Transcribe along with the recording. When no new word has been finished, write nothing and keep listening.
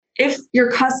If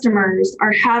your customers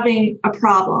are having a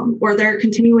problem or they're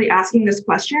continually asking this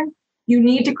question, you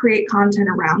need to create content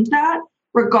around that,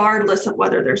 regardless of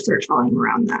whether there's search volume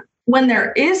around that. When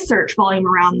there is search volume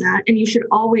around that, and you should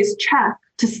always check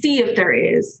to see if there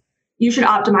is, you should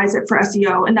optimize it for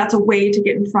SEO. And that's a way to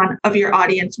get in front of your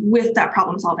audience with that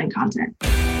problem-solving content.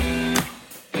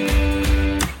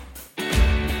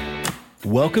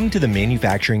 Welcome to the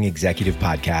Manufacturing Executive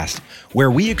Podcast,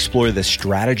 where we explore the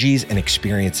strategies and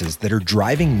experiences that are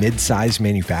driving mid-sized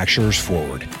manufacturers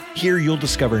forward. Here you'll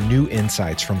discover new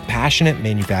insights from passionate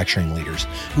manufacturing leaders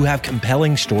who have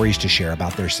compelling stories to share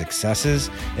about their successes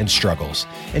and struggles.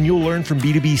 And you'll learn from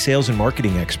B2B sales and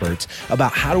marketing experts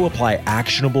about how to apply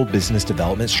actionable business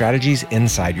development strategies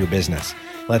inside your business.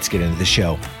 Let's get into the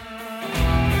show.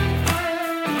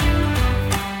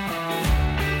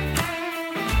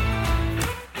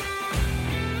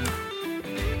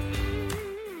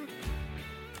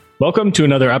 Welcome to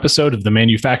another episode of the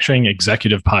Manufacturing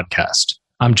Executive Podcast.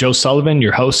 I'm Joe Sullivan,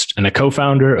 your host and a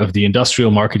co-founder of the industrial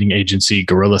marketing agency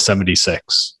Gorilla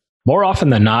 76. More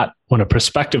often than not, when a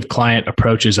prospective client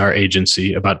approaches our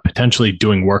agency about potentially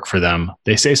doing work for them,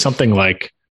 they say something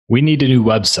like, "We need a new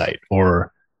website,"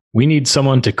 or "We need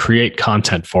someone to create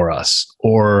content for us,"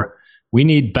 or "We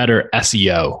need better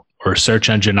SEO," or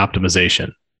search engine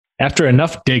optimization. After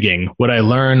enough digging, what I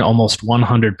learn almost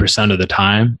 100% of the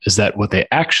time is that what they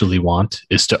actually want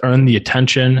is to earn the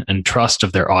attention and trust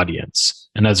of their audience,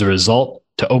 and as a result,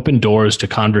 to open doors to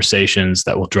conversations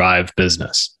that will drive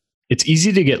business. It's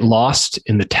easy to get lost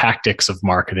in the tactics of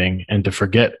marketing and to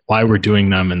forget why we're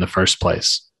doing them in the first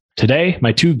place. Today,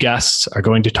 my two guests are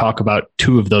going to talk about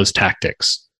two of those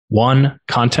tactics. One,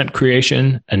 content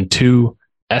creation, and two,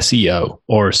 SEO,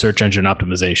 or search engine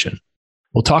optimization.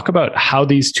 We'll talk about how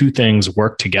these two things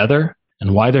work together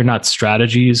and why they're not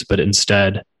strategies, but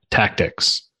instead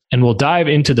tactics. And we'll dive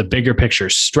into the bigger picture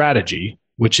strategy,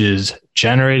 which is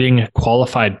generating a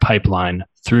qualified pipeline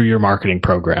through your marketing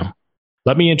program.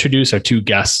 Let me introduce our two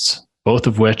guests, both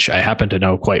of which I happen to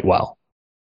know quite well.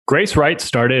 Grace Wright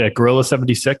started at Gorilla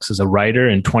 76 as a writer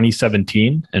in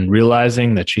 2017, and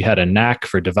realizing that she had a knack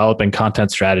for developing content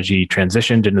strategy,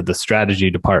 transitioned into the strategy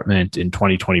department in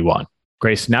 2021.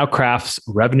 Grace now crafts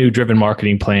revenue-driven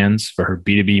marketing plans for her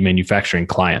B2B manufacturing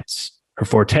clients. Her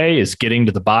forte is getting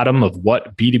to the bottom of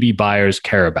what B2B buyers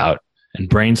care about and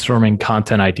brainstorming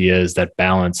content ideas that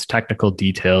balance technical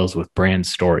details with brand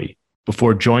story.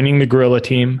 Before joining the Gorilla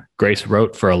team, Grace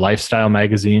wrote for a lifestyle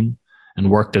magazine and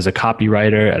worked as a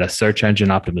copywriter at a search engine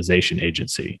optimization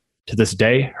agency. To this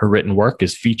day, her written work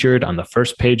is featured on the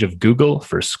first page of Google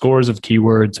for scores of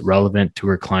keywords relevant to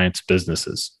her clients'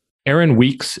 businesses. Aaron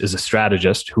Weeks is a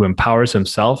strategist who empowers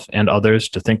himself and others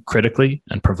to think critically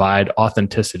and provide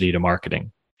authenticity to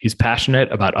marketing. He's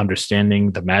passionate about understanding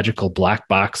the magical black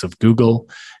box of Google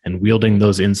and wielding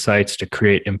those insights to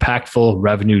create impactful,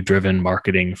 revenue-driven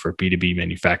marketing for B2B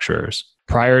manufacturers.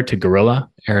 Prior to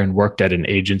Gorilla, Aaron worked at an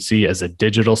agency as a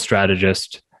digital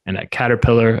strategist and at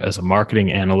Caterpillar as a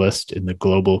marketing analyst in the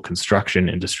global construction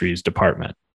industries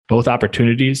department. Both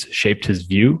opportunities shaped his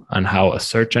view on how a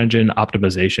search engine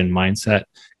optimization mindset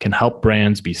can help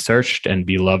brands be searched and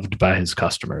be loved by his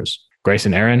customers. Grace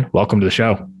and Aaron, welcome to the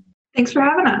show. Thanks for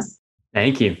having us.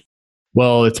 Thank you.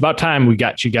 Well, it's about time we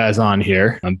got you guys on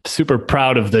here. I'm super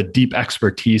proud of the deep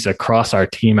expertise across our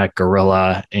team at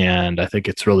Gorilla, and I think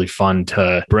it's really fun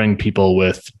to bring people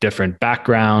with different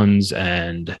backgrounds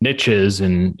and niches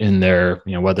in their,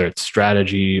 whether it's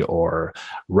strategy or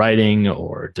writing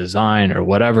or design or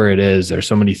whatever it is. There's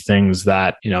so many things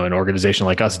that, an organization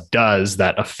like us does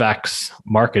that affects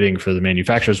marketing for the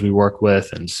manufacturers we work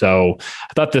with. And so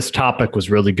I thought this topic was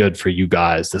really good for you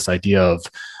guys, this idea of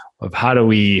how do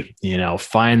we,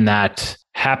 find that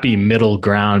happy middle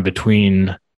ground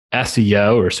between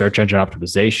SEO or search engine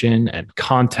optimization and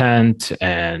content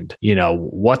and,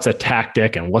 what's a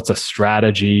tactic and what's a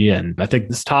strategy. And I think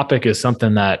this topic is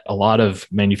something that a lot of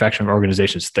manufacturing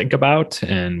organizations think about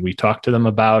and we talk to them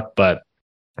about, but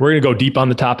we're going to go deep on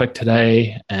the topic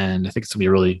today. And I think it's going to be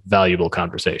a really valuable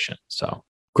conversation. So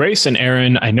Grace and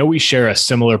Aaron, I know we share a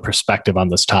similar perspective on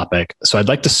this topic. So I'd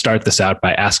like to start this out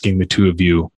by asking the two of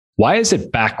you, why is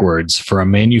it backwards for a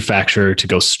manufacturer to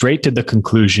go straight to the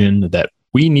conclusion that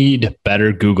we need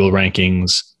better Google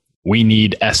rankings, we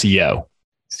need SEO?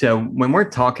 So when we're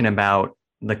talking about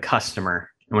the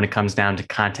customer, and when it comes down to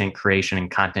content creation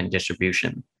and content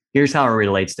distribution, here's how it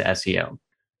relates to SEO.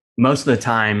 Most of the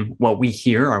time, what we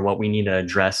hear or what we need to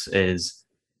address is,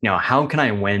 how can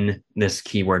I win this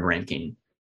keyword ranking?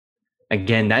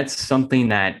 Again, that's something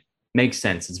that makes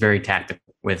sense. It's very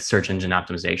tactical with search engine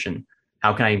optimization.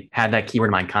 How can I have that keyword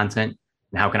in my content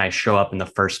And how can I show up in the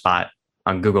first spot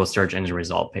on Google search engine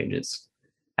result pages?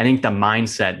 I think the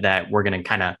mindset that we're going to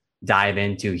kind of dive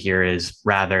into here is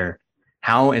rather,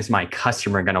 how is my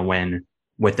customer going to win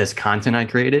with this content I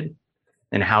created?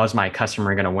 And how is my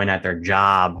customer going to win at their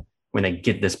job when they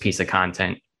get this piece of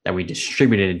content that we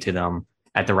distributed to them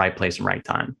at the right place and right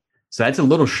time? So that's a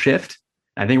little shift.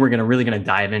 I think we're really going to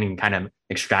dive in and kind of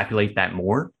extrapolate that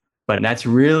more. But that's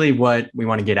really what we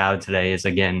want to get out of today is,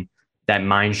 again, that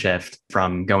mind shift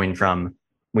from going from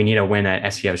we need to win an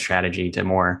SEO strategy to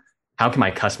more, how can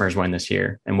my customers win this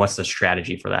year? And what's the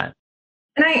strategy for that?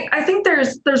 And I think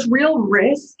there's real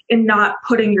risk in not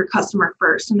putting your customer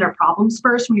first and their problems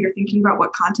first when you're thinking about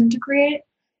what content to create.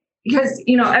 Because,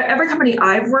 every company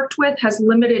I've worked with has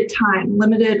limited time,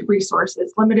 limited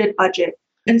resources, limited budget.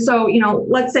 And so,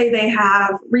 let's say they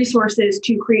have resources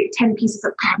to create 10 pieces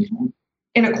of content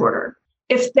in a quarter.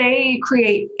 If they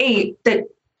create 8 that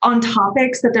on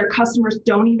topics that their customers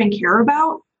don't even care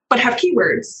about, but have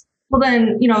keywords, well,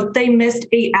 then, they missed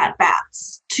 8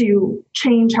 at-bats to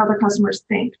change how their customers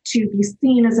think, to be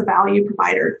seen as a value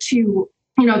provider to,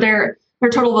 their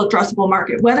total addressable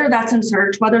market, whether that's in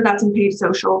search, whether that's in paid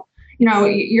social.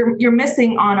 You're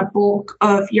missing on a bulk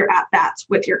of your at-bats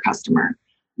with your customer.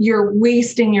 You're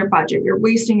wasting your budget, you're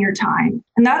wasting your time.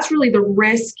 And that's really the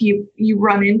risk you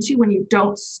run into when you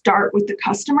don't start with the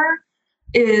customer,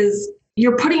 is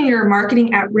you're putting your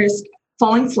marketing at risk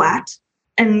falling flat.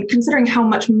 And considering how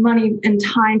much money and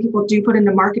time people do put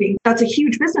into marketing, that's a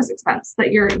huge business expense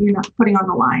that you're putting on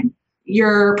the line.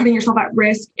 You're putting yourself at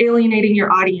risk, alienating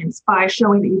your audience by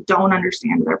showing that you don't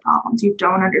understand their problems, you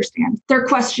don't understand their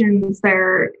questions,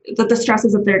 the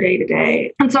stresses of their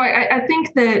day-to-day. And so I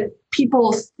think that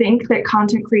people think that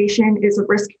content creation is a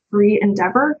risk-free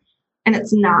endeavor, and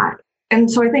it's not. And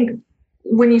so I think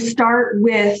when you start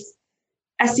with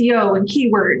SEO and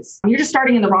keywords, you're just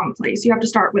starting in the wrong place. You have to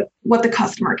start with what the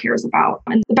customer cares about.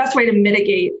 And the best way to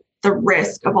mitigate the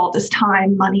risk of all this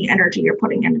time, money, energy you're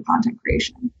putting into content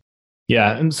creation.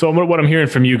 Yeah. And so what I'm hearing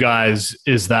from you guys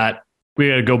is that we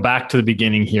got to go back to the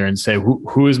beginning here and say,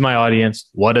 who is my audience?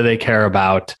 What do they care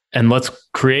about? And let's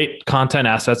create content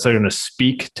assets that are going to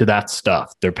speak to that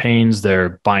stuff, their pains,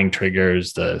 their buying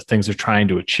triggers, the things they're trying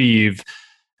to achieve,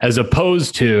 as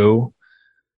opposed to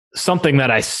something that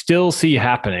I still see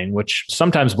happening, which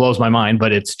sometimes blows my mind,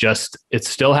 but it's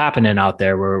still happening out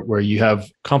there where you have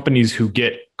companies who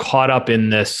get caught up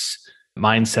in this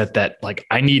mindset that, like,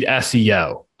 I need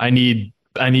SEO. I need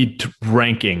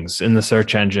rankings in the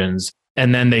search engines.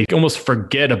 And then they almost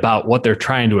forget about what they're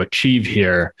trying to achieve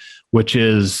here, which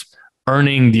is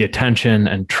earning the attention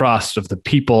and trust of the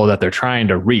people that they're trying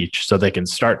to reach so they can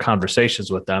start conversations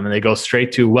with them. And they go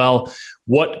straight to, well,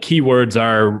 what keywords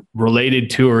are related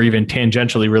to or even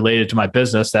tangentially related to my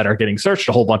business that are getting searched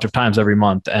a whole bunch of times every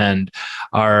month and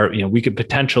are, we could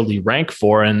potentially rank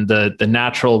for. And the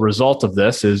natural result of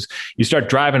this is you start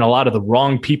driving a lot of the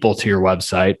wrong people to your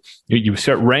website. You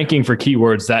start ranking for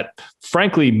keywords that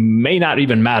frankly may not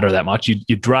even matter that much.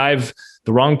 You drive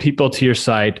the wrong people to your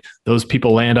site. Those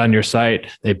people land on your site.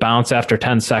 They bounce after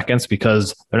 10 seconds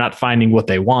because they're not finding what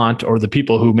they want, or the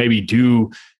people who maybe do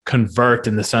convert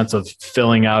in the sense of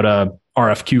filling out a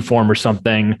RFQ form or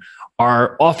something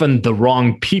are often the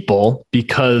wrong people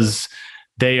because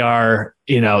they are,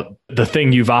 the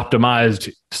thing you've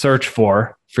optimized search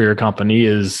for your company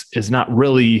is not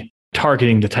really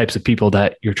targeting the types of people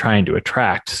that you're trying to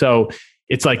attract. So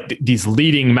it's like these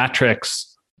leading metrics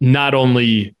not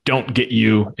only don't get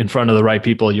you in front of the right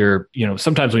people,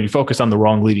 sometimes when you focus on the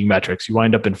wrong leading metrics, you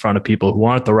wind up in front of people who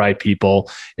aren't the right people.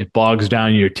 It bogs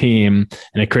down your team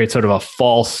and it creates sort of a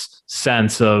false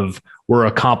sense of we're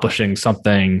accomplishing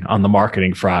something on the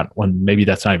marketing front when maybe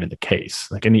that's not even the case.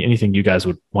 Like anything you guys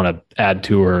would want to add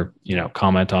to or,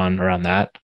 comment on around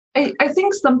that? I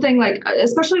think something like,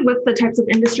 especially with the types of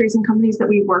industries and companies that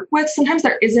we work with, sometimes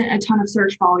there isn't a ton of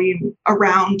search volume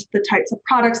around the types of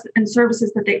products and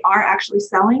services that they are actually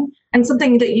selling. And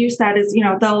something that you said is,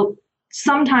 they'll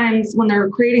sometimes when they're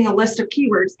creating a list of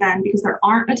keywords, then because there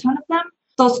aren't a ton of them,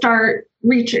 they'll start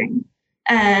reaching.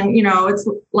 And, it's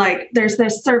like there's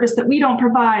this service that we don't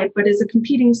provide, but is a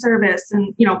competing service.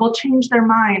 And, we'll change their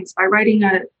minds by writing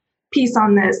a piece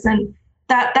on this. And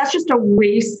that's just a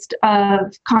waste of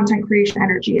content creation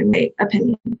energy, in my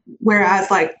opinion. Whereas,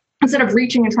 like, instead of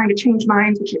reaching and trying to change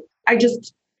minds, which I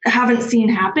just haven't seen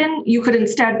happen, you could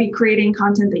instead be creating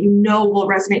content that will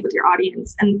resonate with your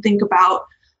audience, and think about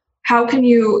how can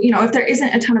you, if there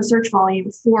isn't a ton of search volume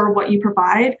for what you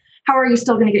provide, how are you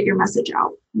still going to get your message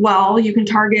out? Well, you can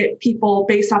target people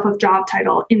based off of job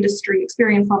title, industry,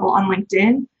 experience level on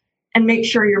LinkedIn, and make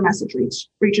sure your message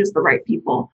reaches the right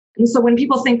people. And so when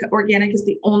people think organic is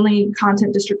the only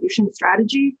content distribution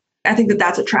strategy, I think that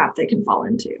that's a trap they can fall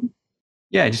into.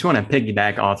 Yeah, I just want to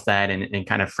piggyback off that and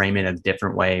kind of frame it a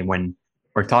different way. When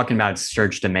we're talking about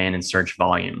search demand and search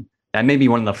volume, that may be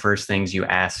one of the first things you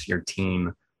ask your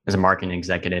team as a marketing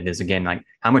executive is, again, like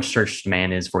how much search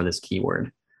demand is for this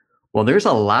keyword. Well, there's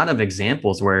a lot of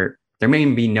examples where there may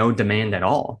be no demand at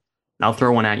all. I'll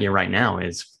throw one at you right now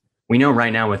is we know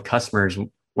right now with customers,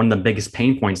 one of the biggest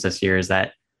pain points this year is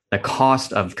that the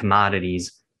cost of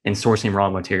commodities and sourcing raw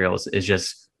materials is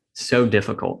just so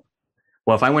difficult.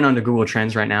 Well, if I went onto Google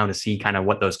Trends right now to see kind of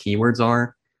what those keywords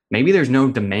are, maybe there's no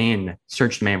demand,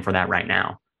 search demand for that right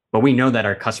now. But we know that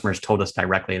our customers told us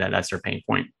directly that that's their pain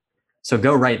point. So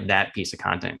go write that piece of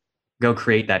content, go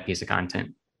create that piece of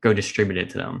content, go distribute it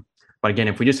to them. But again,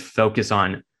 if we just focus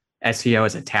on SEO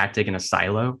as a tactic in a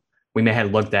silo, we may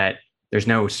have looked at there's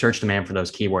no search demand for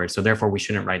those keywords. So therefore we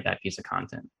shouldn't write that piece of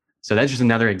content. So that's just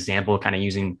another example of kind of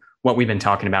using what we've been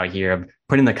talking about here of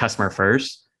putting the customer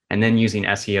first and then using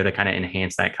SEO to kind of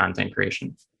enhance that content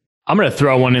creation. I'm going to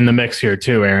throw one in the mix here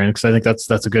too, Aaron, because I think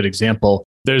that's a good example.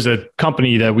 There's a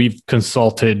company that we've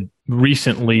consulted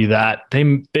recently that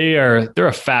they're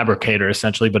a fabricator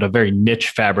essentially, but a very niche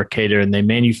fabricator, and they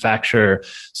manufacture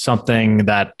something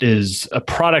that is a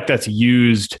product that's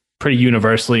used pretty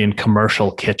universally in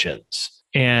commercial kitchens.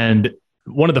 And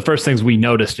one of the first things we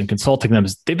noticed in consulting them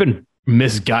is they've been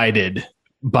misguided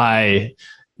by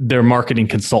their marketing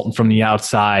consultant from the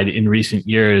outside in recent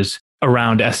years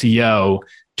around SEO,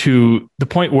 to the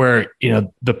point where,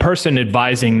 the person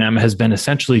advising them has been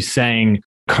essentially saying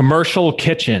commercial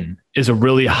kitchen is a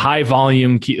really high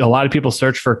volume key. A lot of people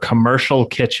search for commercial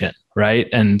kitchen, right?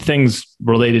 And things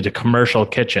related to commercial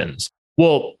kitchens.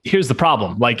 Well, here's the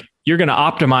problem. Like, you're going to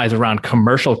optimize around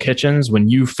commercial kitchens when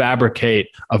you fabricate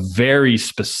a very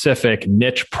specific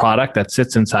niche product that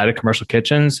sits inside of commercial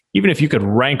kitchens. Even if you could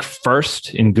rank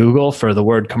first in Google for the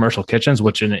word commercial kitchens,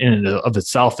 which in and of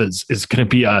itself is going to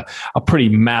be a pretty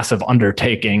massive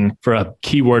undertaking for a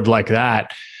keyword like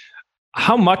that.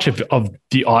 How much of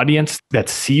the audience that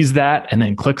sees that and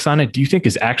then clicks on it do you think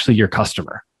is actually your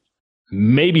customer?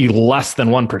 Maybe less than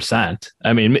 1%.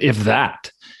 I mean, if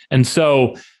that. And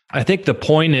so I think the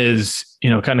point is,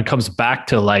 kind of comes back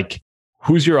to like,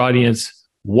 who's your audience?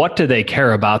 What do they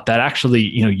care about that actually,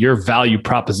 your value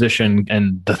proposition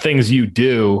and the things you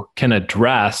do can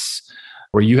address,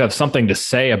 where you have something to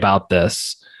say about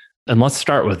this. And let's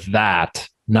start with that,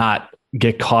 not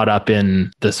get caught up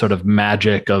in the sort of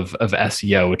magic of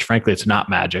SEO, which frankly, it's not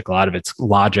magic. A lot of it's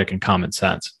logic and common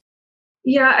sense.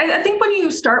 Yeah, I think when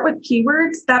you start with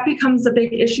keywords, that becomes a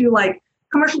big issue. Like,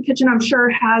 commercial kitchen, I'm sure,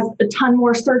 has a ton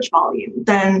more search volume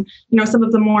than, some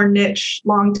of the more niche,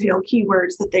 long tail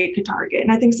keywords that they could target.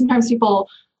 And I think sometimes people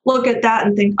look at that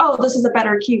and think, oh, this is a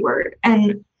better keyword.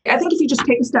 And I think if you just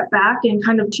take a step back and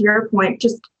kind of, to your point,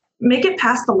 just make it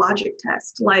past the logic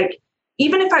test. Like,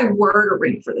 even if I were to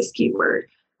rank for this keyword,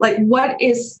 like,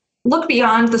 look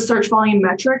beyond the search volume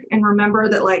metric and remember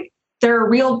that, like, there are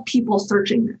real people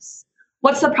searching this.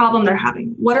 What's the problem they're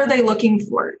having? What are they looking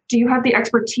for? Do you have the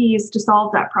expertise to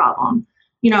solve that problem?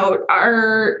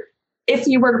 If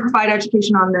you were to provide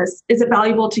education on this, is it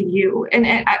valuable to you? And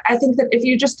I think that if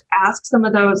you just ask some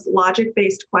of those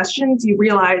logic-based questions, you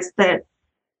realize that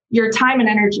your time and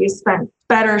energy is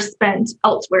better spent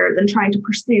elsewhere than trying to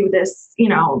pursue this,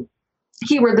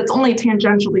 keyword that's only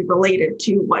tangentially related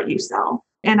to what you sell.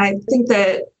 And I think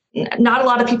that not a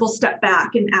lot of people step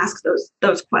back and ask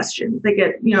those questions. They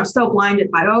get, so blinded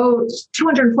by,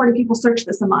 240 people search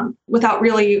this a month, without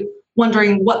really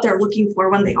wondering what they're looking for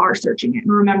when they are searching it,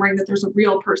 and remembering that there's a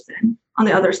real person on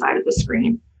the other side of the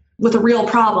screen with a real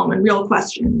problem and real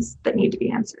questions that need to be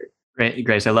answered. Great,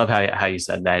 Grace. I love how you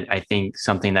said that. I think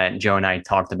something that Joe and I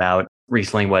talked about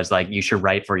recently was like, you should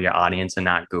write for your audience and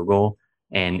not Google.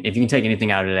 And if you can take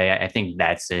anything out of today, I think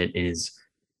that's it, is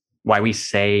why we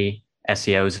say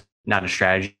SEO is not a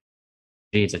strategy,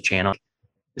 it's a channel,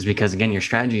 is because, again, your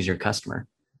strategy is your customer.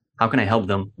 How can I help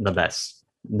them the best,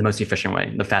 the most efficient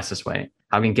way, the fastest way?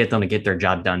 How can I get them to get their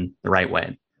job done the right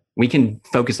way? We can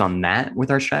focus on that with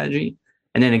our strategy.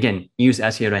 And then again, use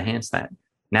SEO to enhance that.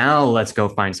 Now let's go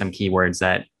find some keywords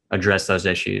that address those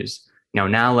issues.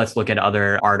 Now let's look at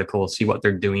other articles, see what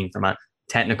they're doing from a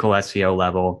technical SEO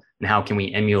level, and how can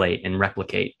we emulate and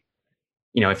replicate.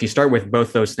 If you start with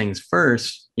both those things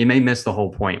first, you may miss the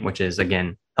whole point, which is,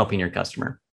 again, helping your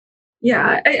customer.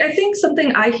 Yeah, I think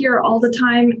something I hear all the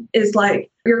time is like,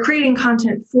 you're creating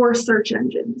content for search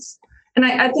engines. And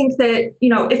I think that,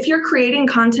 if you're creating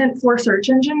content for search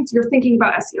engines, you're thinking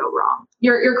about SEO wrong.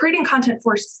 You're creating content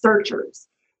for searchers,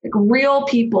 like real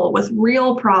people with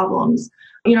real problems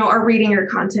are reading your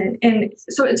content. And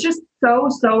so it's just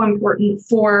so important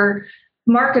for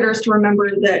marketers to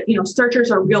remember that, searchers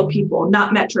are real people,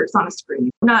 not metrics on a screen,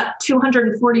 not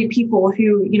 240 people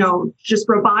who, just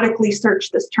robotically search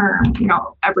this term,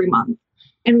 every month.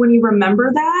 And when you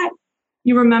remember that,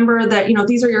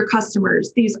 these are your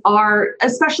customers. These are,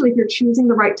 especially if you're choosing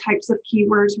the right types of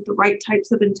keywords with the right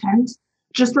types of intent,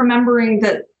 just remembering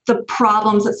that the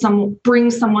problems that bring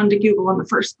someone to Google in the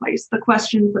first place, the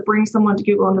questions that bring someone to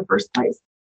Google in the first place,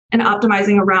 and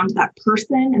optimizing around that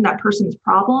person and that person's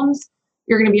problems,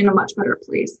 you're going to be in a much better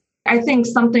place. I think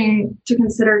something to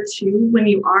consider too when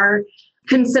you are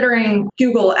considering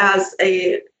Google as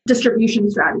a distribution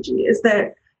strategy is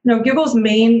that Google's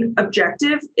main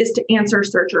objective is to answer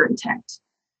searcher intent.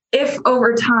 If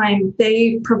over time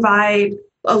they provide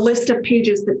a list of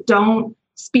pages that don't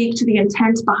speak to the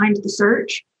intent behind the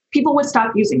search, people would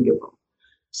stop using Google.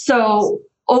 So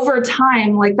over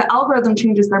time, the algorithm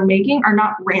changes they're making are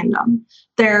not random.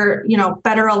 They're,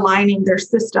 better aligning their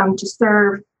system to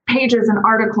serve pages and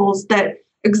articles that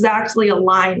exactly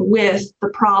align with the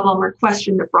problem or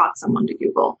question that brought someone to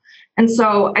Google. And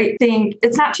so I think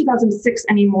it's not 2006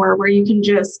 anymore where you can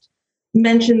just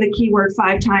mention the keyword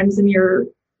 5 times in your,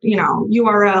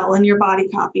 URL and your body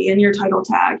copy and your title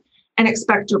tag and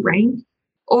expect to rank.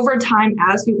 Over time,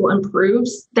 as Google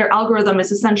improves, their algorithm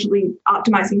is essentially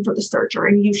optimizing for the searcher,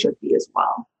 and you should be as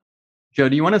well. Joe,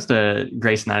 do you want us to,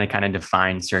 Grace and I, to kind of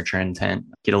define searcher intent,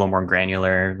 get a little more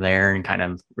granular there and kind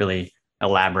of really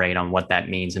elaborate on what that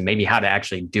means and maybe how to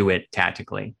actually do it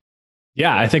tactically?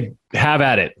 Yeah, I think have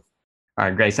at it. All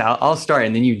right, Grace, I'll start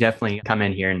and then you definitely come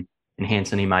in here and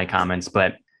enhance any of my comments.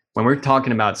 But when we're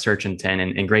talking about search intent,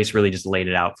 and Grace really just laid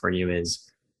it out for you, is,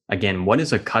 again, what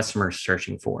is a customer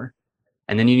searching for?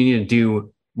 And then you need to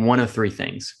do one of 3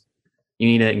 things. You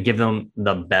need to give them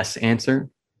the best answer,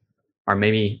 or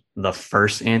maybe the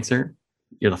first answer.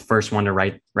 You're the first one to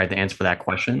write the answer for that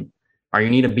question, or you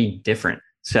need to be different.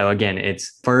 So again,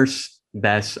 it's first,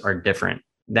 best, or different.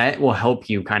 That will help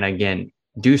you kind of, again,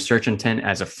 do search intent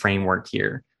as a framework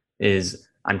here. Is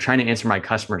I'm trying to answer my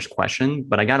customer's question,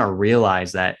 but I got to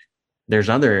realize that there's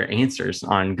other answers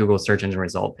on Google search engine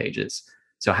result pages.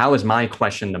 So how is my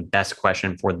question the best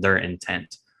question for their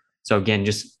intent? So again,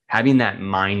 just having that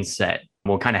mindset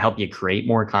will kind of help you create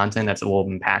more content that's a little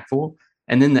impactful.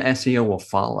 And then the SEO will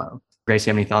follow. Grace,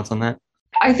 you have any thoughts on that?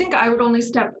 I think I would only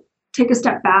take a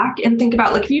step back and think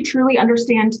about if you truly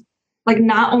understand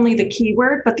not only the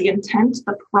keyword, but the intent,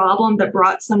 the problem that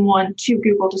brought someone to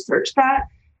Google to search that,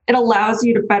 it allows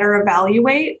you to better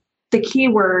evaluate the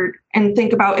keyword and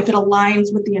think about if it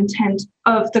aligns with the intent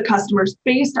of the customers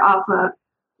based off of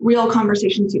real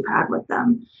conversations you've had with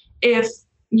them. If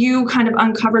you kind of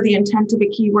uncover the intent of a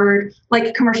keyword,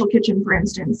 like commercial kitchen, for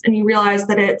instance, and you realize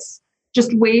that it's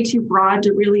just way too broad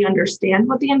to really understand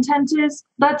what the intent is,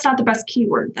 that's not the best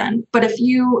keyword then. But if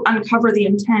you uncover the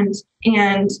intent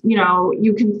and,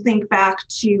 you can think back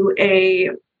to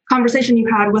a conversation you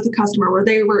had with a customer where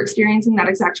they were experiencing that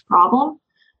exact problem,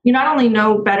 you not only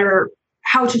know better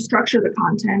how to structure the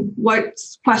content, what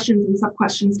questions and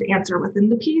sub-questions to answer within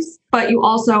the piece, but you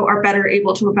also are better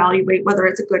able to evaluate whether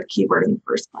it's a good keyword in the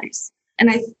first place.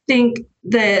 And I think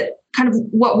that kind of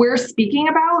what we're speaking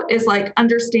about is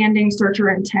understanding searcher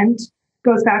intent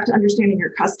goes back to understanding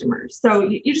your customers. So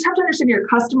you just have to understand your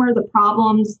customer, the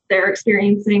problems they're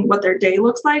experiencing, what their day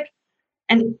looks like.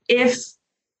 And if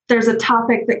there's a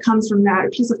topic that comes from that, a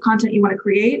piece of content you want to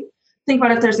create, think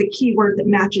about if there's a keyword that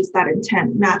matches that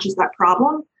intent, matches that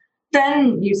problem,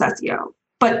 then use SEO.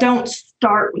 But don't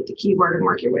start with the keyword and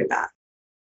work your way back.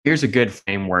 Here's a good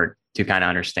framework to kind of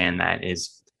understand that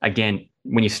is, again,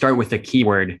 when you start with the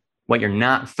keyword, what you're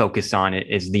not focused on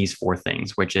is these 4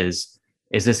 things, which is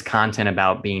this content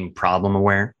about being problem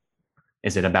aware?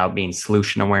 Is it about being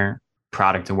solution aware,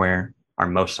 product aware, or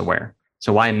most aware?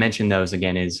 So why I mentioned those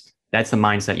again is that's the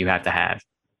mindset you have to have.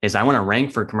 Is I want to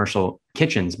rank for commercial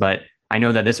kitchens, but I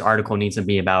know that this article needs to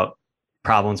be about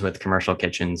problems with commercial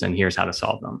kitchens and here's how to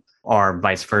solve them. Or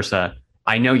vice versa.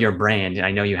 I know your brand and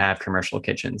I know you have commercial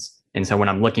kitchens. And so when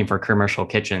I'm looking for commercial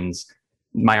kitchens,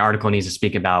 my article needs to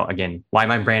speak about, again, why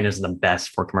my brand is the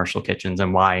best for commercial kitchens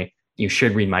and why you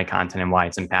should read my content and why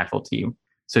it's impactful to you.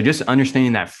 So just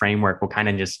understanding that framework will kind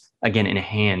of just, again,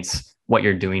 enhance what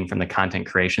you're doing from the content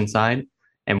creation side.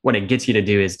 And what it gets you to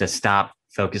do is to stop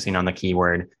focusing on the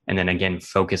keyword and then again,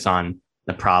 focus on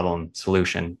the problem,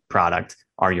 solution, product,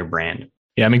 or your brand.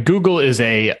 Yeah, I mean, Google is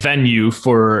a venue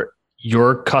for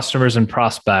your customers and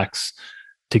prospects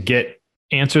to get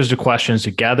answers to questions,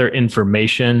 to gather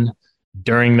information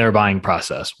during their buying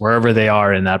process, wherever they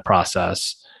are in that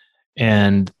process.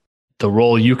 And the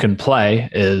role you can play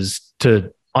is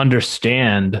to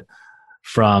understand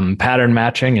from pattern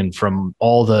matching and from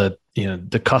all the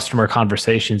customer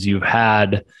conversations you've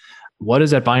had, what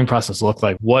does that buying process look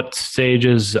like? What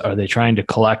stages are they trying to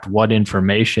collect? What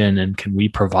information, and can we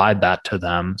provide that to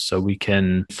them so we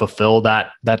can fulfill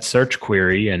that search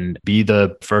query and be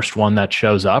the first one that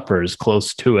shows up or is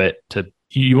close to it?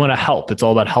 You want to help. It's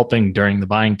all about helping during the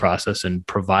buying process and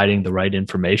providing the right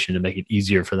information to make it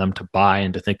easier for them to buy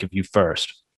and to think of you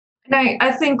first. And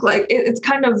I think like it's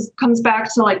kind of comes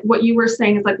back to like what you were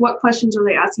saying is like, what questions are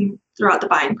they asking throughout the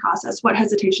buying process? What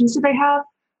hesitations do they have?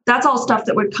 That's all stuff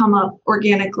that would come up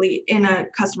organically in a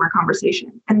customer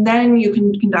conversation. And then you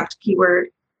can conduct keyword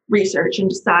research and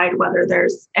decide whether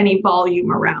there's any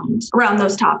volume around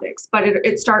those topics. But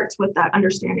it starts with that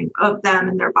understanding of them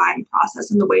and their buying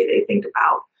process and the way they think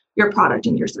about your product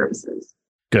and your services.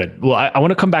 Good. Well, I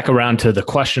want to come back around to the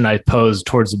question I posed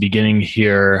towards the beginning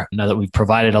here, now that we've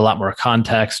provided a lot more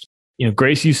context.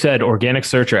 Grace, you said organic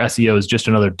search or SEO is just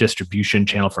another distribution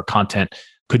channel for content.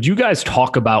 Could you guys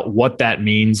talk about what that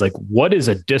means? Like, what is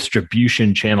a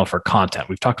distribution channel for content?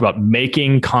 We've talked about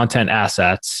making content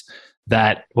assets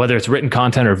that, whether it's written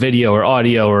content or video or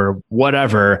audio or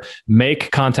whatever,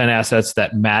 make content assets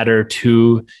that matter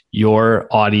to your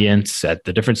audience at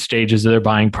the different stages of their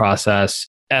buying process.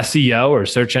 SEO or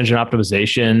search engine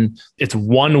optimization, it's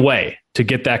one way to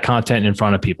get that content in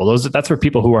front of people. That's for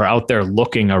people who are out there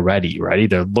looking already, right?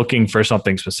 They're looking for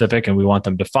something specific and we want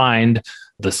them to find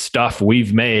the stuff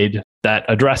we've made that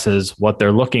addresses what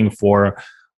they're looking for.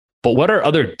 But what are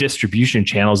other distribution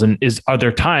channels? And are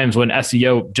there times when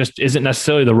SEO just isn't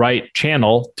necessarily the right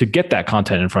channel to get that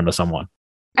content in front of someone?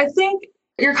 I think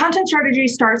your content strategy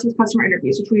starts with customer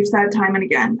interviews, which we've said time and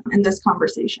again in this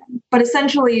conversation. But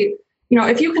essentially,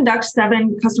 if you conduct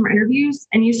 7 customer interviews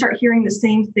and you start hearing the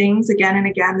same things again and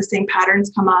again, the same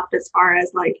patterns come up as far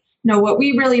as like, what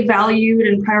we really valued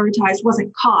and prioritized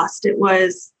wasn't cost, it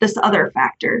was this other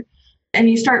factor. And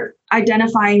you start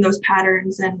identifying those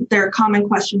patterns and their common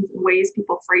questions and ways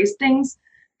people phrase things,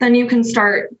 then you can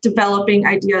start developing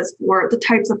ideas for the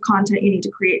types of content you need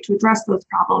to create to address those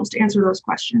problems, to answer those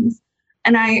questions.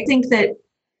 And I think that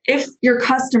if your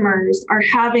customers are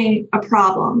having a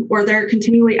problem or they're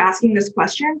continually asking this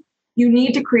question, you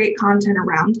need to create content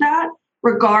around that,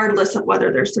 regardless of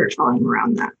whether there's search volume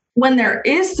around that. When there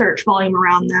is search volume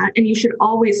around that, and you should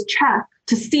always check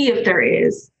to see if there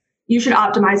is, you should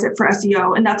optimize it for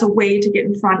SEO. And that's a way to get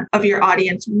in front of your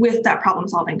audience with that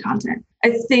problem-solving content.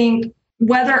 I think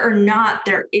whether or not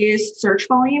there is search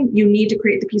volume, you need to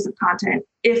create the piece of content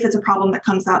if it's a problem that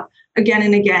comes up again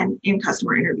and again in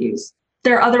customer interviews.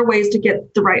 There are other ways to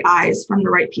get the right eyes from the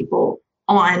right people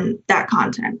on that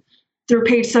content, through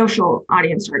paid social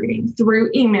audience targeting,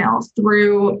 through emails,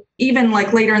 through even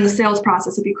like later in the sales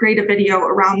process, if you create a video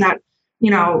around that,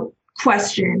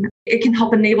 question, it can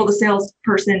help enable the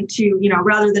salesperson to,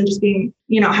 rather than just being,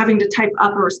 having to type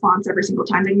up a response every single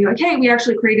time, they can be like, hey, we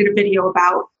actually created a video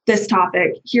about this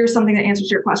topic. Here's something that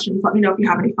answers your questions. Let me know if you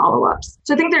have any follow-ups.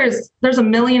 So I think there's a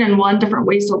million and one different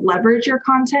ways to leverage your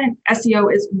content.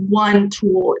 SEO is one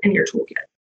tool in your toolkit.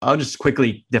 I'll just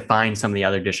quickly define some of the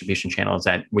other distribution channels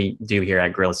that we do here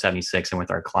at Gorilla 76 and with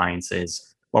our clients.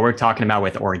 Is what we're talking about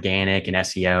with organic and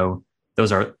SEO.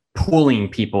 Those are pulling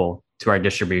people to our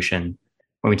distribution.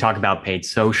 When we talk about paid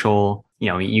social,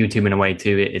 YouTube in a way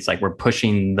too, it's like we're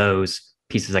pushing those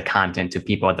pieces of content to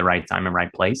people at the right time and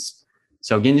right place.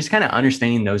 So again, just kind of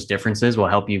understanding those differences will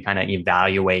help you kind of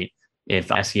evaluate if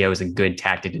SEO is a good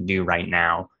tactic to do right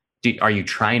now. Are you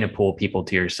trying to pull people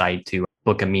to your site to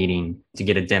book a meeting, to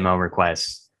get a demo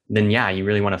request? Then yeah, you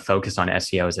really want to focus on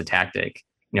SEO as a tactic.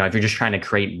 If you're just trying to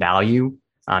create value,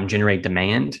 generate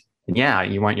demand, then yeah,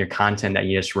 you want your content that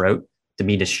you just wrote to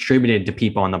be distributed to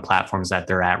people on the platforms that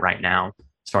they're at right now,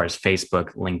 as far as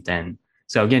Facebook, LinkedIn.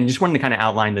 So again, just wanted to kind of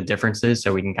outline the differences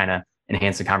so we can kind of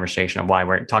enhance the conversation of why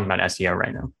we're talking about SEO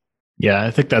right now. Yeah,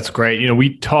 I think that's great.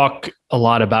 We talk a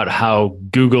lot about how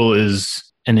Google is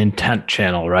an intent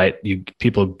channel, right?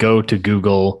 People go to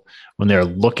Google when they're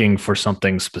looking for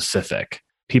something specific.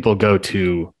 People go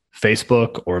to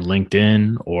Facebook or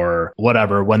LinkedIn or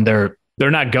whatever when they're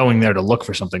not going there to look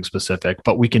for something specific,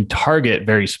 but we can target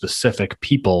very specific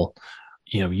people,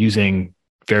 using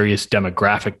various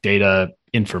demographic data,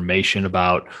 information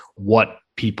about what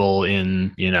people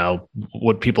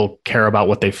what people care about,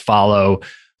 what they follow.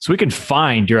 So we can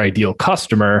find your ideal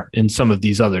customer in some of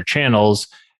these other channels.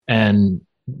 And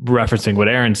referencing what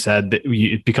Aaron said, that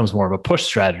it becomes more of a push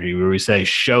strategy where we say,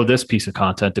 show this piece of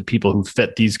content to people who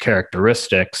fit these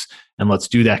characteristics. And let's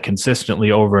do that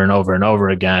consistently over and over and over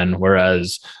again.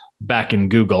 Whereas back in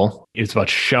Google. It's about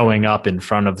showing up in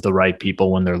front of the right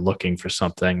people when they're looking for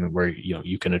something where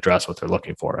you can address what they're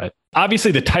looking for, right?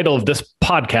 Obviously, the title of this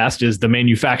podcast is The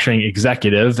Manufacturing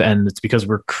Executive, and it's because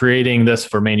we're creating this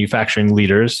for manufacturing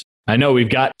leaders. I know we've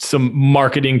got some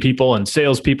marketing people and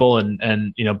sales people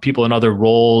and people in other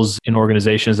roles in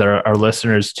organizations that are our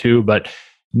listeners too, but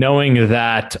knowing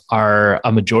that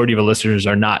a majority of our listeners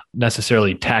are not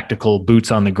necessarily tactical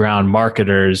boots on the ground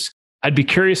marketers, I'd be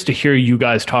curious to hear you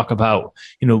guys talk about,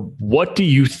 what do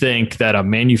you think that a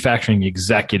manufacturing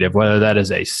executive, whether that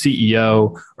is a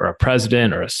CEO or a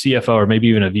president or a CFO or maybe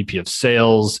even a VP of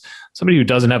sales, somebody who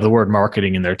doesn't have the word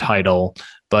marketing in their title,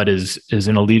 but is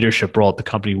in a leadership role at the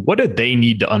company, what do they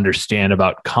need to understand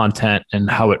about content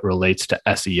and how it relates to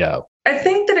SEO? I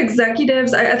think that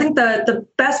executives, I think the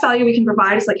best value we can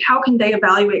provide is how can they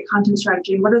evaluate content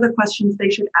strategy and what are the questions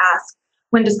they should ask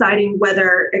when deciding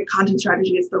whether a content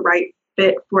strategy is the right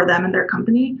fit for them and their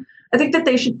company. I think that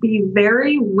they should be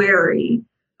very wary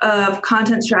of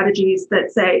content strategies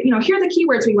that say, here are the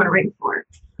keywords we want to rank for.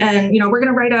 And, we're going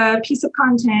to write a piece of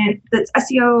content that's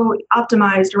SEO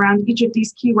optimized around each of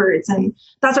these keywords. And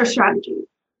that's our strategy.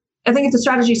 I think if the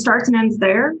strategy starts and ends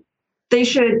there, they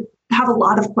should have a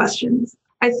lot of questions.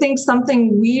 I think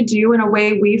something we do in a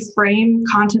way we frame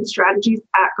content strategies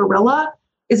at Gorilla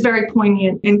is very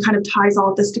poignant and kind of ties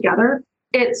all of this together.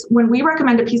 It's when we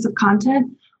recommend a piece of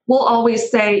content, we'll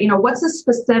always say, what's the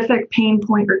specific pain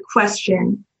point or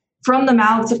question from the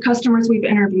mouths of customers we've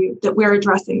interviewed that we're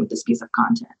addressing with this piece of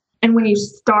content. And when you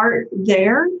start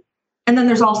there, and then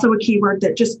there's also a keyword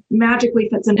that just magically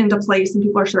fits into place and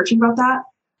people are searching about that,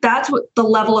 that's what the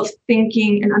level of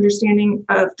thinking and understanding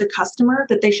of the customer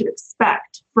that they should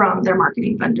expect from their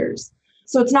marketing vendors.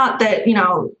 So it's not that,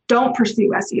 don't pursue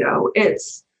SEO.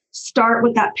 It's start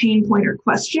with that pain point or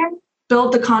question,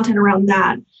 build the content around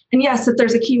that. And yes, if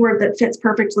there's a keyword that fits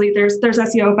perfectly, there's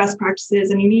SEO best practices,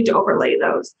 and you need to overlay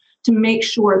those to make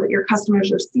sure that your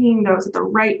customers are seeing those at the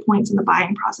right points in the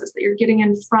buying process, that you're getting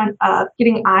in front of,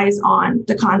 getting eyes on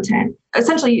the content,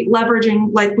 essentially leveraging,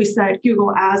 like we said,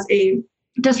 Google as a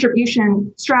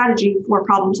distribution strategy for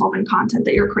problem-solving content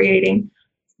that you're creating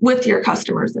with your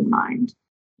customers in mind.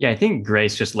 Yeah, I think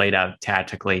Grace just laid out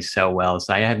tactically so well,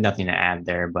 so I have nothing to add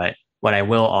there. But what I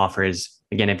will offer is,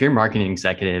 again, if you're a marketing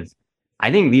executive,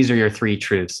 I think these are your three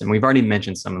truths, and we've already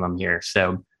mentioned some of them here.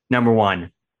 So number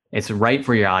one, it's right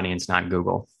for your audience, not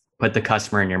Google. Put the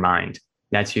customer in your mind.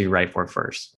 That's who you write for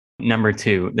first. Number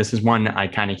two, this is one I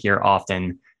kind of hear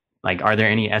often, are there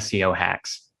any SEO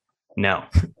hacks? No.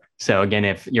 So again,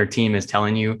 if your team is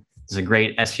telling you this is a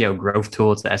great SEO growth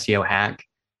tool, it's the SEO hack,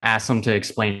 ask them to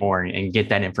explain more and get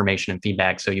that information and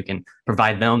feedback so you can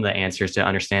provide them the answers to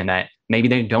understand that maybe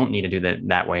they don't need to do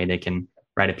that way. They can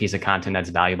write a piece of content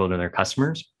that's valuable to their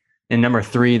customers. And number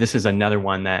three, this is another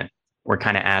one that we're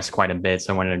kind of asked quite a bit,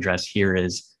 so I want to address here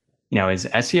is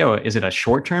SEO, is it a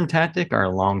short-term tactic or a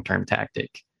long-term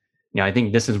tactic? I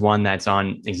think this is one that's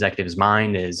on executives'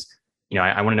 mind is,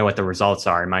 I want to know what the results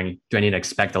are. Do I need to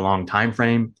expect a long time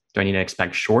frame? Do I need to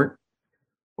expect short?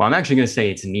 Well, I'm actually going to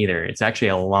say it's neither. It's actually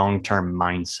a long-term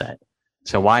mindset.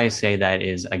 So why I say that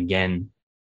is, again,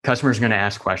 customers are going to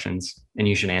ask questions and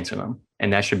you should answer them.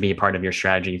 And that should be a part of your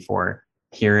strategy for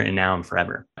here and now and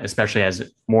forever, especially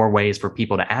as more ways for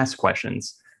people to ask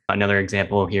questions. Another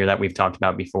example here that we've talked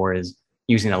about before is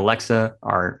using Alexa,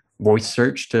 our voice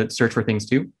search, to search for things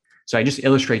too. So I just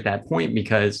illustrate that point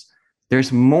because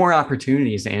there's more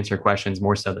opportunities to answer questions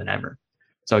more so than ever.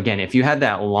 So again, if you have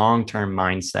that long-term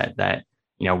mindset that,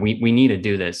 we need to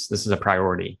do this, this is a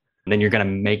priority, then you're going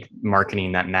to make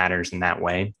marketing that matters in that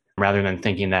way, rather than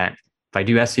thinking that if I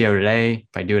do SEO today,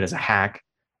 if I do it as a hack,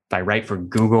 if I write for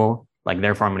Google,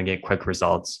 therefore I'm going to get quick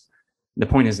results. The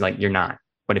point is you're not.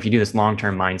 But if you do this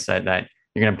long-term mindset that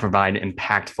you're going to provide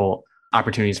impactful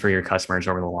opportunities for your customers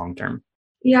over the long term.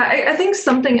 Yeah, I think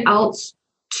something else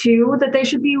too that they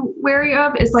should be wary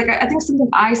of is I think something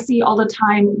I see all the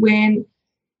time when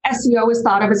SEO is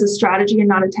thought of as a strategy and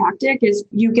not a tactic is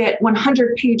you get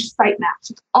 100-page sitemaps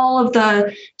with all of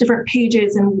the different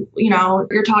pages, and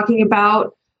you're talking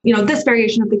about this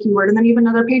variation of the keyword, and then you have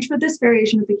another page for this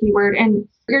variation of the keyword, and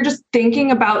you're just thinking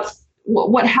about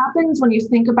what happens when you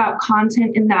think about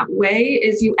content in that way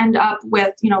is you end up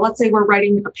with, let's say we're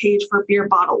writing a page for beer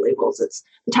bottle labels. It's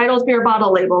the title is beer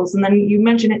bottle labels. And then you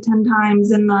mention it 10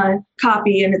 times in the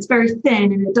copy, and it's very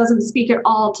thin and it doesn't speak at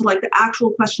all to the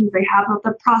actual questions they have of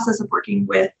the process of working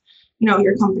with,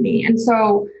 your company. And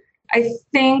so I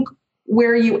think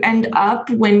where you end up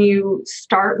when you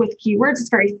start with keywords, it's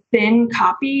very thin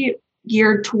copy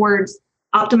geared towards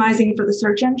optimizing for the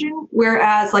search engine.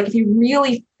 Whereas like if you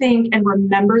really think and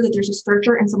remember that there's a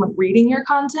searcher and someone reading your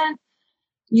content,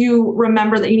 you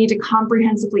remember that you need to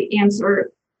comprehensively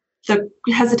answer the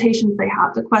hesitations they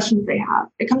have, the questions they have.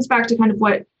 It comes back to kind of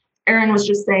what Erin was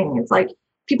just saying. It's like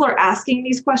people are asking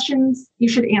these questions, you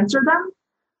should answer them.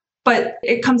 But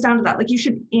it comes down to that, like you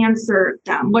should answer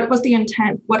them. What was the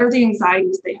intent? What are the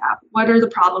anxieties they have? What are the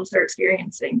problems they're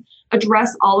experiencing?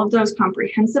 Address all of those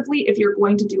comprehensively if you're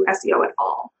going to do SEO at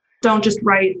all. Don't just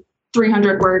write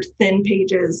 300 word thin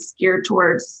pages geared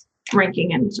towards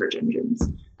ranking in search engines.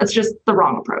 That's just the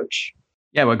wrong approach.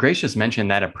 Yeah, what Grace just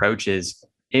mentioned, that approach is,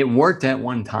 it worked at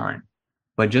one time.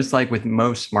 But just like with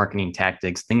most marketing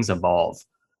tactics, things evolve.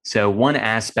 So one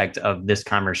aspect of this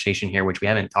conversation here, which we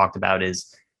haven't talked about,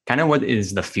 is kind of what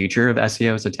is the future of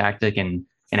SEO as a tactic and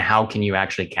how can you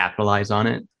actually capitalize on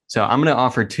it. So I'm going to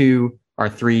offer 2 or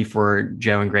 3 for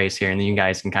Joe and Grace here, and then you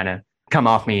guys can kind of come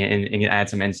off me and add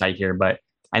some insight here. But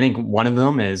I think one of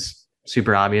them is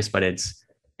super obvious, but it's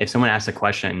if someone asks a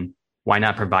question, why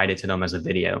not provide it to them as a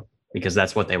video? Because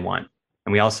that's what they want.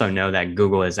 And we also know that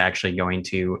Google is actually going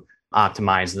to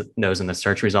optimize those in the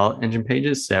search result engine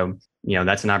pages. So,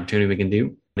 that's an opportunity we can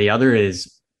do. The other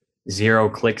is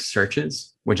 0-click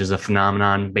searches, which is a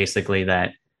phenomenon basically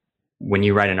that when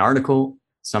you write an article,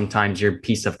 sometimes your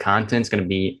piece of content is going to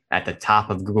be at the top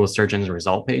of Google search engine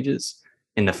result pages.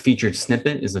 And the featured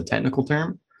snippet is a technical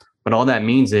term. But all that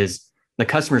means is the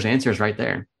customer's answer is right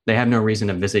there. They have no reason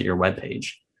to visit your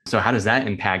webpage. So how does that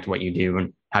impact what you do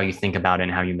and how you think about it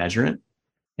and how you measure it?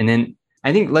 And then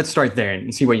I think let's start there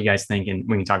and see what you guys think and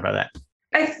when you talk about that.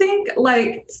 I think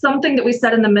like something that we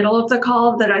said in the middle of the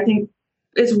call that I think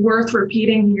is worth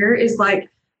repeating here is like, I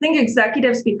think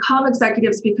executives become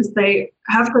executives because they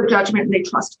have good judgment and they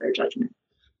trust their judgment.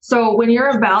 So when you're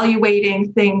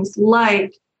evaluating things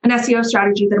like an SEO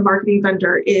strategy that a marketing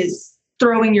vendor is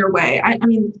throwing your way, I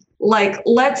mean, like,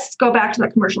 let's go back to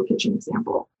that commercial kitchen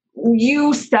example.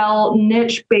 You sell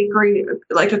niche bakery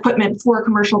like equipment for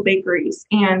commercial bakeries,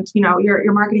 and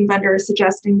your marketing vendor is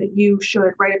suggesting that you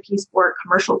should write a piece for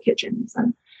commercial kitchens,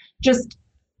 and just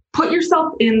put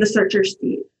yourself in the searcher's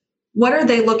seat. What are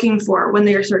they looking for when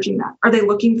they are searching that? Are they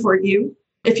looking for you?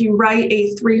 If you write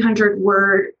a 300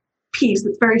 word piece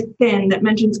that's very thin that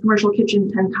mentions commercial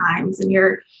kitchen 10 times, and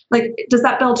you're like, does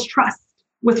that build trust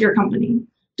with your company?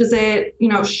 Does it,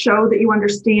 show that you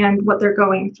understand what they're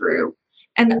going through?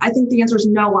 And I think the answer is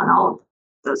no on all of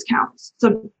those counts.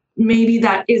 So maybe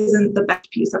that isn't the best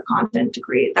piece of content to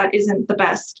create. That isn't the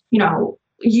best,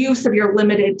 use of your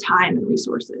limited time and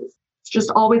resources. It's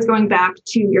just always going back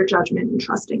to your judgment and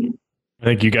trusting it. I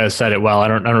think you guys said it well. I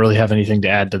don't really have anything to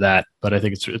add to that, but I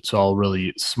think it's all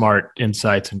really smart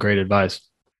insights and great advice.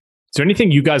 Is there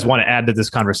anything you guys want to add to this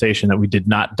conversation that we did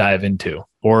not dive into,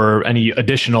 or any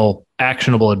additional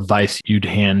actionable advice you'd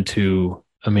hand to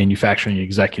a manufacturing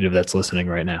executive that's listening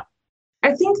right now?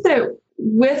 I think that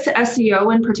with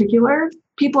SEO in particular,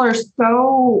 people are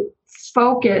so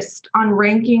focused on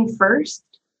ranking first.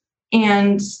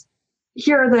 And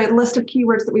here are the list of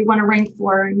keywords that we want to rank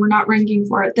for, and we're not ranking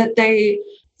for it, that they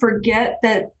forget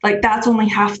that like that's only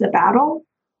half the battle.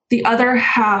 The other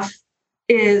half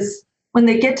is when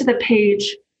they get to the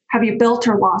page, have you built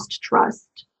or lost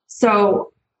trust?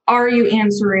 So are you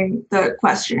answering the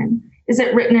question? Is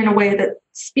it written in a way that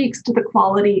speaks to the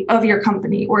quality of your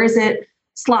company, or is it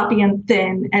sloppy and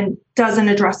thin and doesn't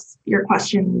address your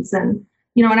questions? And,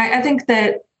 and I think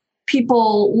that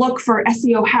people look for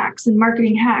SEO hacks and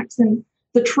marketing hacks. And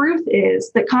the truth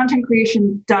is that content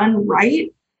creation done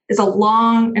right is a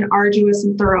long and arduous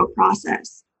and thorough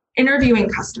process. Interviewing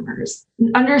customers,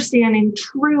 understanding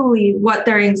truly what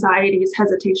their anxieties,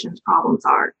 hesitations, problems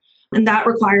are. And that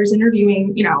requires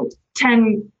interviewing,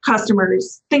 10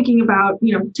 customers, thinking about,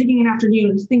 taking an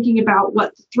afternoon, thinking about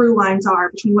what the through lines are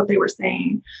between what they were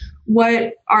saying,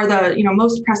 what are the,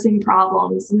 most pressing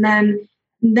problems, and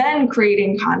then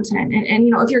creating content. And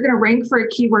if you're going to rank for a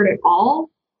keyword at all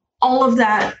of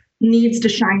that needs to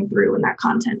shine through in that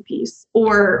content piece,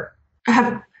 or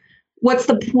what's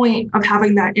the point of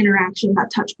having that interaction,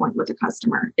 that touch point with the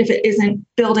customer, if it isn't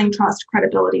building trust,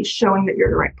 credibility, showing that you're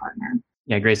the right partner?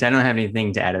 Yeah, Grace, I don't have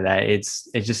anything to add to that. It's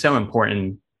just so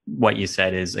important. What you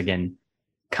said is, again,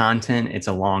 content, it's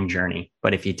a long journey,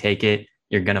 but if you take it,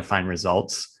 you're going to find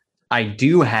results. I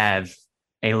do have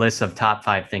a list of top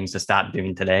 5 things to stop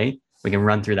doing today. We can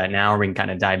run through that now, or we can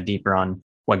kind of dive deeper on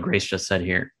what Grace just said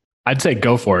here. I'd say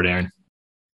go for it, Erin.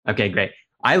 Okay, great.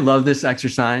 I love this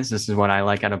exercise. This is what I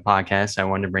like out of podcasts. I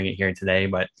wanted to bring it here today,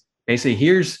 but basically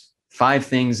here's 5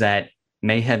 things that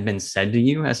may have been said to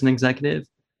you as an executive.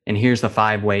 And here's the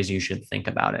 5 ways you should think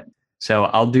about it. So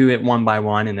I'll do it one by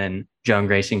one, and then Joe and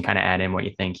Grace can kind of add in what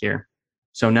you think here.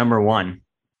 So number one,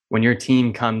 when your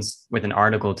team comes with an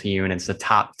article to you and it's the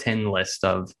top 10 list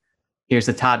of, here's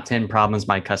the top 10 problems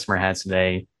my customer has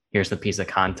today, here's the piece of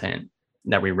content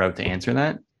that we wrote to answer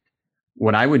that.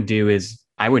 What I would do is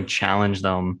I would challenge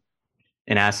them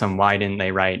and ask them, why didn't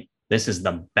they write, this is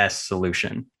the best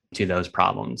solution to those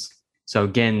problems? So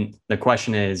again, the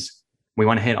question is, we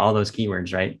want to hit all those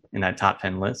keywords, right, in that top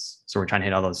 10 list. So we're trying to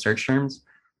hit all those search terms.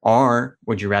 Or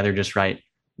would you rather just write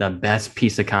the best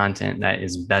piece of content that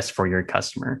is best for your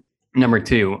customer? Number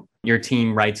two, your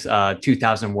team writes a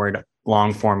 2,000 word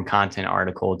long form content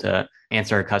article to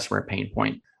answer a customer pain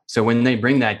point. So when they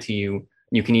bring that to you,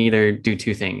 you can either do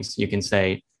two things. You can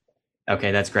say,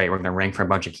 okay, that's great, we're going to rank for a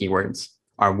bunch of keywords.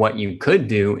 Or what you could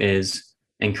do is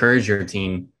encourage your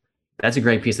team, that's a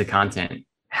great piece of content.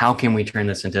 How can we turn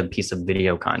this into a piece of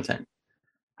video content?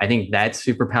 I think that's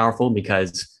super powerful,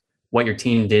 because what your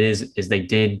team did is they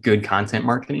did good content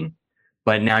marketing,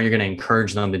 but now you're going to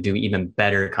encourage them to do even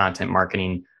better content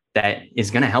marketing that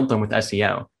is going to help them with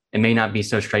SEO. It may not be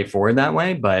so straightforward that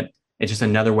way, but it's just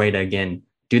another way to, again,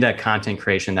 do that content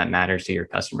creation that matters to your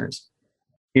customers.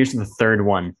 Here's the third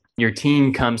one. Your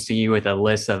team comes to you with a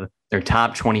list of their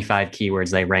top 25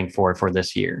 keywords they rank for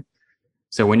this year.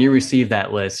 So when you receive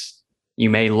that list, you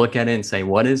may look at it and say,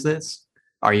 what is this?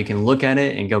 Or you can look at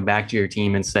it and go back to your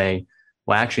team and say,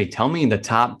 well, actually, tell me the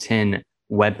top 10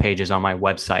 web pages on my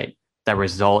website that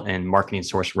result in marketing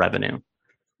source revenue.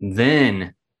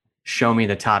 Then show me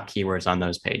the top keywords on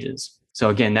those pages. So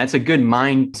again, that's a good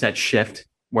mindset shift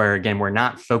where, again, we're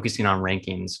not focusing on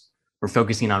rankings. We're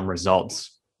focusing on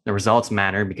results. The results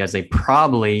matter because they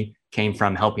probably came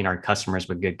from helping our customers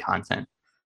with good content.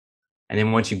 And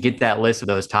then once you get that list of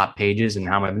those top pages and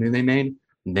how much revenue they made,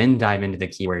 then dive into the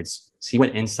keywords. See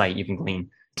what insight you can glean.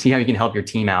 See how you can help your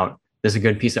team out. This is a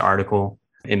good piece of article.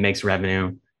 It makes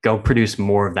revenue. Go produce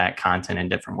more of that content in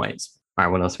different ways. All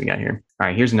right, what else we got here? All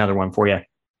right, here's another one for you.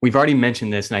 We've already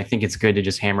mentioned this, and I think it's good to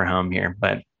just hammer home here.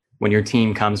 But when your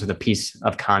team comes with a piece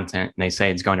of content and they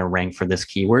say it's going to rank for this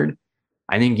keyword,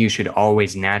 I think you should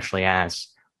always naturally ask,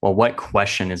 well, what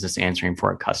question is this answering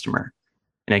for a customer?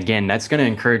 And again, that's going to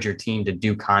encourage your team to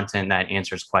do content that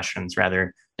answers questions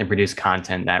rather than produce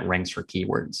content that ranks for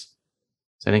keywords.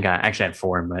 So I think I actually had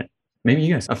 4, but maybe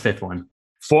you guys a 5th one.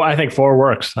 4, I think 4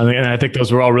 works. I think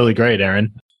those were all really great,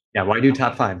 Aaron. Yeah, why do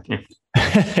top 5? Yeah.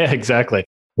 Exactly.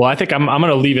 Well, I think I'm going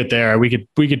to leave it there. We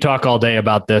could talk all day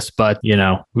about this, but we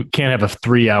can't have a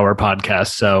 3-hour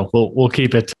podcast, so we'll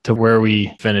keep it to where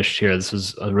we finished here. This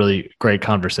was a really great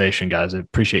conversation, guys. I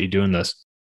appreciate you doing this.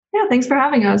 Yeah, thanks for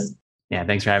having us. Yeah,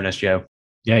 thanks for having us, Joe.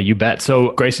 Yeah, you bet.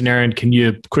 So, Grace and Aaron, can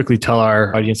you quickly tell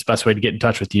our audience the best way to get in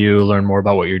touch with you, learn more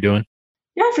about what you're doing?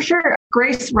 Yeah, for sure.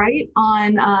 Grace Wright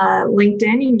on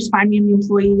LinkedIn. You can just find me in the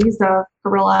employees of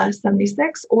Gorilla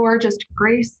 76, or just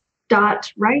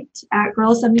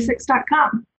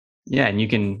grace.wright@gorilla76.com. Yeah, and you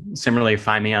can similarly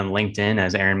find me on LinkedIn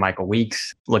as Aaron Michael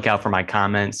Weeks. Look out for my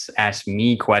comments. Ask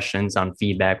me questions on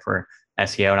feedback for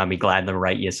SEO, and I'll be glad to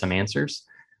write you some answers.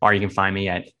 Or you can find me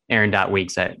at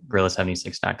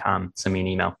aaron.weeks@gorilla76.com. Send me an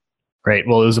email. Great.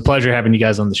 Well, it was a pleasure having you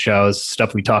guys on the show. It's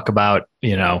stuff we talk about,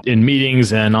 in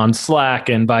meetings and on Slack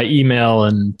and by email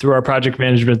and through our project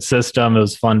management system. It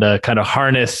was fun to kind of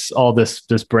harness all this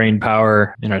brain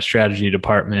power in our strategy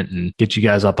department and get you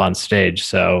guys up on stage.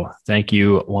 So thank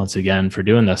you once again for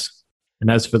doing this. And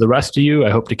as for the rest of you,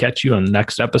 I hope to catch you on the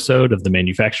next episode of The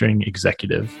Manufacturing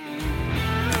Executive.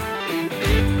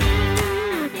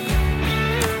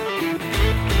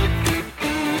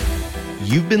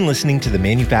 You've been listening to the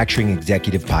Manufacturing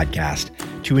Executive Podcast.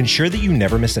 To ensure that you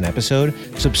never miss an episode,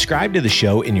 subscribe to the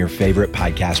show in your favorite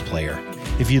podcast player.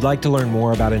 If you'd like to learn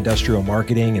more about industrial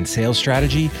marketing and sales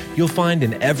strategy, you'll find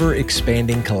an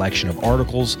ever-expanding collection of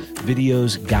articles,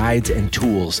 videos, guides, and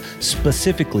tools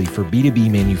specifically for B2B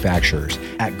manufacturers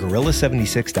at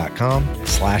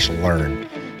gorilla76.com/learn.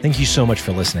 Thank you so much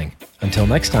for listening. Until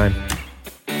next time.